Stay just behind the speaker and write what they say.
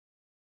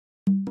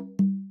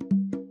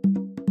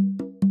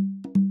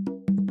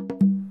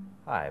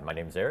Hi, my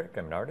name's Eric.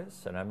 I'm an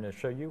artist, and I'm going to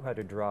show you how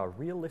to draw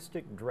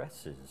realistic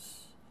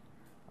dresses.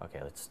 Okay,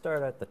 let's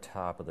start at the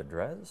top of the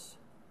dress.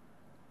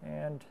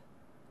 And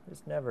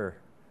there's never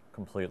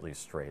completely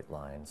straight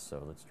lines,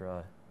 so let's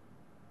draw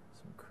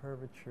some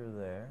curvature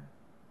there.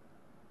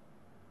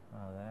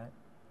 That.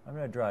 I'm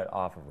going to draw it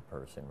off of a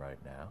person right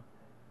now.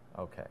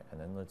 Okay,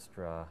 and then let's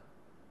draw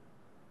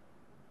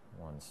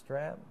one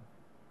strap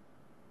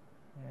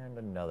and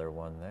another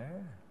one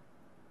there.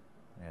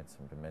 Add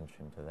some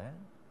dimension to that.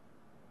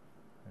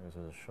 Those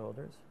are the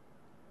shoulders.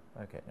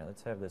 Okay, now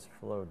let's have this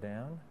flow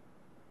down.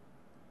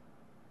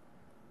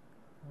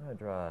 I'm going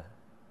to draw a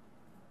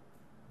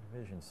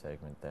division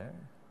segment there.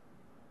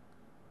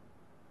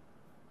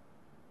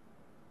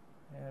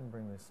 And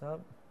bring this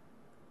up.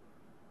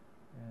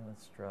 And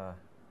let's draw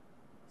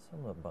some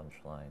of the bunch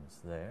lines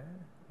there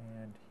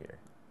and here.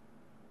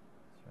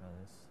 Let's draw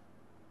this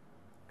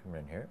coming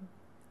in here.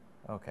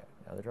 Okay,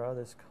 now to draw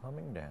this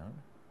coming down.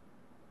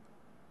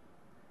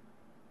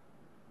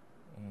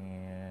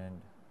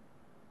 And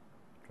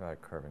draw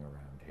it curving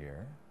around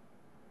here.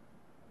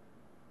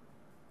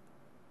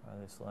 Draw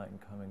this line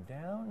coming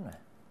down.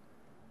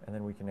 And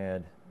then we can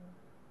add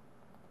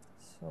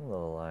some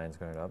little lines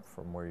going up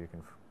from where you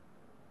can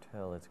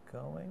tell it's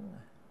going.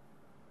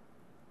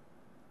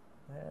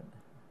 That.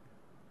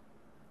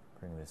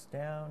 Bring this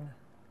down.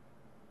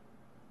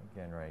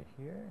 Again right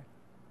here.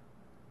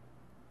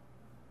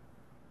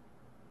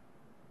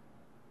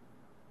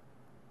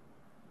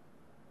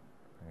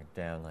 Bring it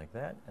down like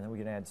that. And then we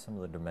can add some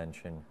of the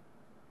dimension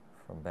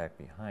from back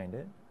behind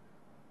it.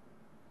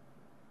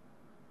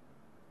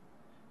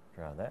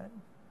 Draw that.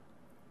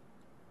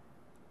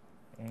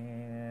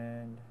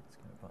 And it's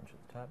going to bunch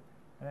at the top.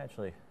 And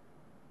actually,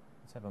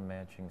 let's have a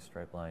matching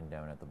stripe line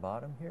down at the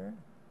bottom here.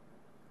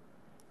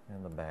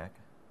 And the back.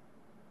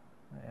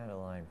 I add a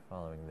line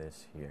following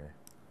this here.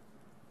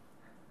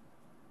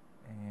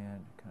 And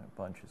it kind of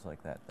bunches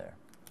like that there.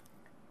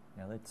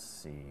 Now let's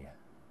see.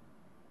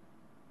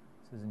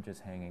 This isn't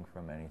just hanging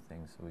from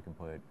anything, so we can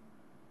put it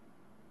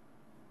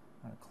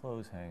on a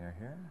clothes hanger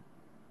here.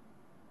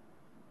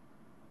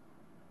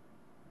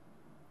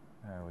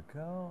 There we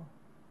go.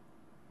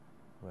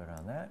 Put it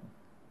on that.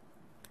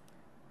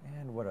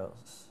 And what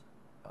else?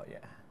 Oh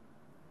yeah.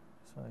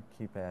 Just want to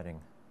keep adding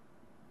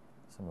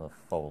some of the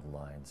fold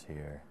lines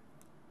here.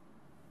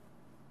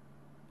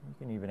 You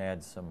can even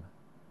add some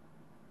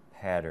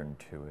pattern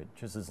to it,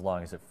 just as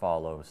long as it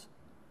follows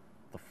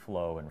the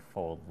flow and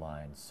fold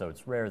lines. So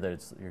it's rare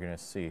that you're going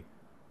to see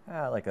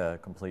like a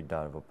complete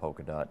dot of a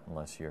polka dot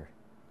unless you're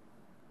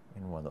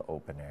in one of the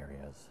open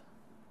areas.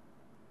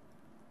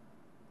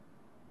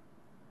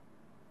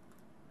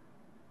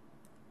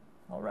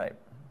 All right.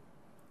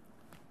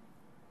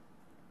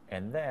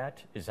 And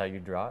that is how you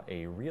draw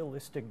a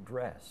realistic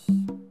dress.